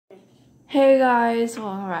Hey guys,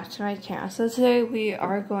 welcome back to my channel. So today we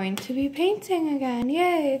are going to be painting again,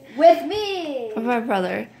 yay! With me! With my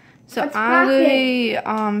brother. So What's I'm going to be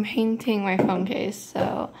painting my phone case.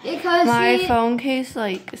 So because my phone case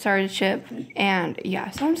started to chip, and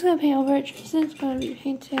yeah, so I'm just going to paint over it. Tristan's going to be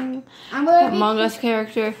painting Among Us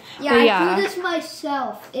character. Yeah, I drew this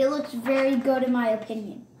myself. It looks very good in my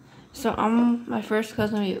opinion. So my first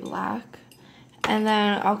coat's going to be black, and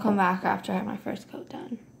then I'll come back after I have my first coat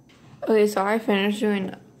done. Okay, so I finished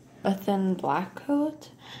doing a thin black coat,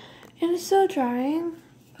 and it's still drying,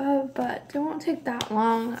 but it won't take that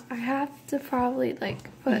long. I have to probably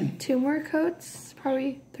put 2 more coats,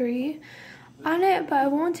 probably 3, on it, but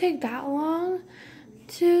it won't take that long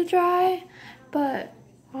to dry. But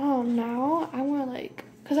now I want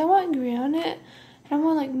because I want green on it, and I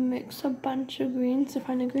want to mix a bunch of greens to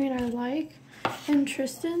find a green I like. And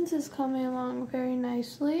Tristan's is coming along very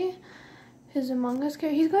nicely. His Among Us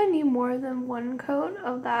character, he's going to need more than 1 coat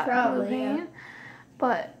of that blue paint. Yeah.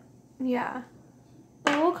 But, yeah.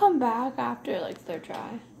 But we'll come back after, they're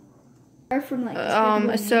dry.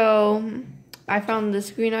 So, I found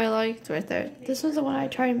this green I liked right there. This was the one I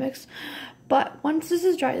tried to mix. But once this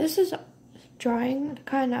is dry, this is drying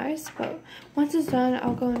kind of nice. But once it's done,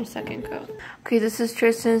 I'll go in a second coat. Okay, this is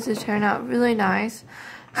Tristan's. It turned out really nice.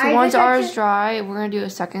 So once ours is dry, we're going to do a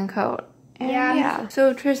second coat. Yeah.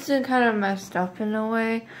 So Tristan kind of messed up in a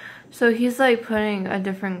way. So he's putting a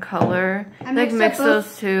different color. Mix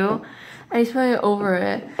those two. And he's putting it over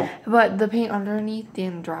it. But the paint underneath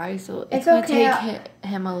didn't dry. So it's going to take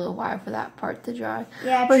him a little while for that part to dry.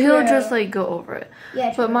 Yeah, but he'll just go over it.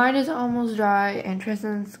 Yeah, but mine is almost dry. And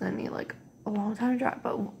Tristan's going to need a long time to dry.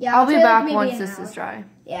 But yeah, I'll be back once this is dry.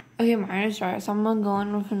 Yeah. Okay, mine is dry. So I'm going to go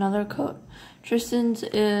in with another coat. Tristan's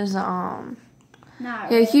is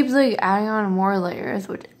he keeps adding on more layers,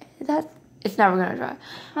 which it's never gonna dry.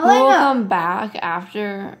 We'll come back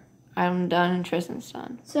after I'm done and Tristan's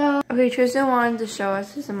done. So okay, Tristan wanted to show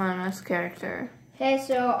us his Among Us character. Okay,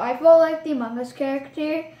 so I felt like the Among Us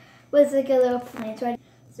character was a little plain.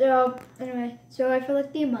 So I feel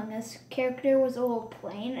like the Among Us character was a little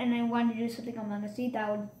plain, and I wanted to do something Among Us-y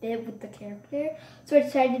that would fit with the character. So I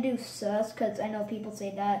decided to do sus, because I know people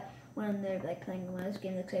say that when they're playing Among Us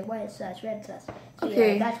game, they say white sus, red sus. So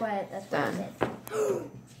okay, yeah, that's what I said.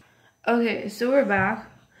 Okay, so we're back.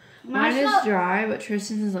 Mine is dry, but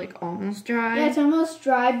Tristan's is almost dry. Yeah, it's almost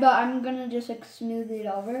dry, but I'm gonna just smooth it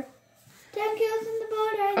over. 10 kills in the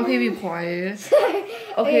boat. Okay, be quiet.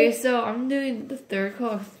 Okay, so I'm doing the 3rd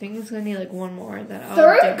coat. I think it's gonna need 1 more.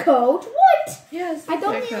 Third coat? What? Yes. I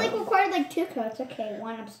thought it required 2 coats. Okay,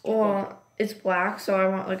 1 I'm stupid. Well, it's black, so I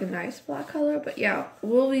want a nice black color. But yeah,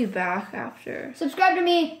 we'll be back after. Subscribe to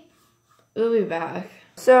me. We'll be back.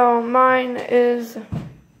 So mine is I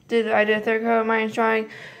did a 3rd coat. Mine's drying.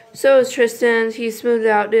 So is Tristan's. He smoothed it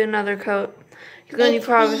out. Did another coat. He's gonna need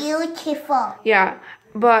probably beautiful. Yeah,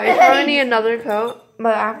 but it's probably need another coat.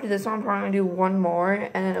 But after this one, I'm probably gonna do 1 more,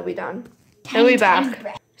 and then it'll be done. It'll be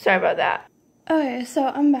back. Sorry about that. Okay, so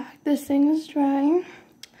I'm back. This thing is drying,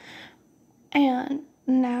 and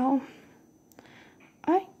now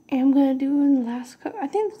I am gonna do the last coat. I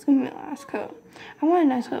think this is gonna be the last coat. I want a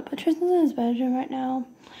nice coat, but Tristan's in his bedroom right now.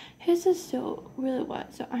 His is still really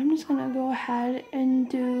wet, so I'm just gonna go ahead and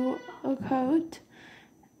do a coat,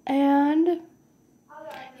 and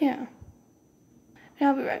yeah, and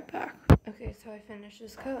I'll be right back. Okay, so I finished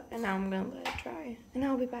this coat, and now I'm gonna let it dry, and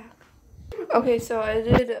I'll be back. Okay, so I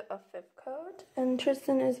did a 5th coat, and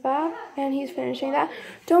Tristan is back, and he's finishing that.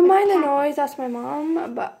 Don't mind the noise, that's my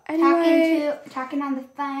mom, but anyway. Talking on the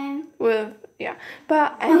phone.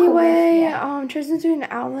 But anyway, Tristan's doing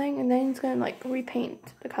the outline, and then he's gonna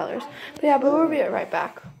repaint the colors. But yeah, but we'll be right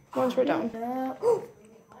back once we're done.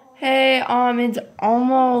 Hey, it's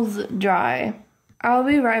almost dry. I'll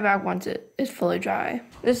be right back once it is fully dry.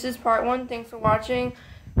 This is part 1. Thanks for watching.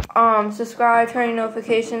 Subscribe, turn your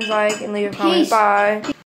notifications, and leave a comment. Bye.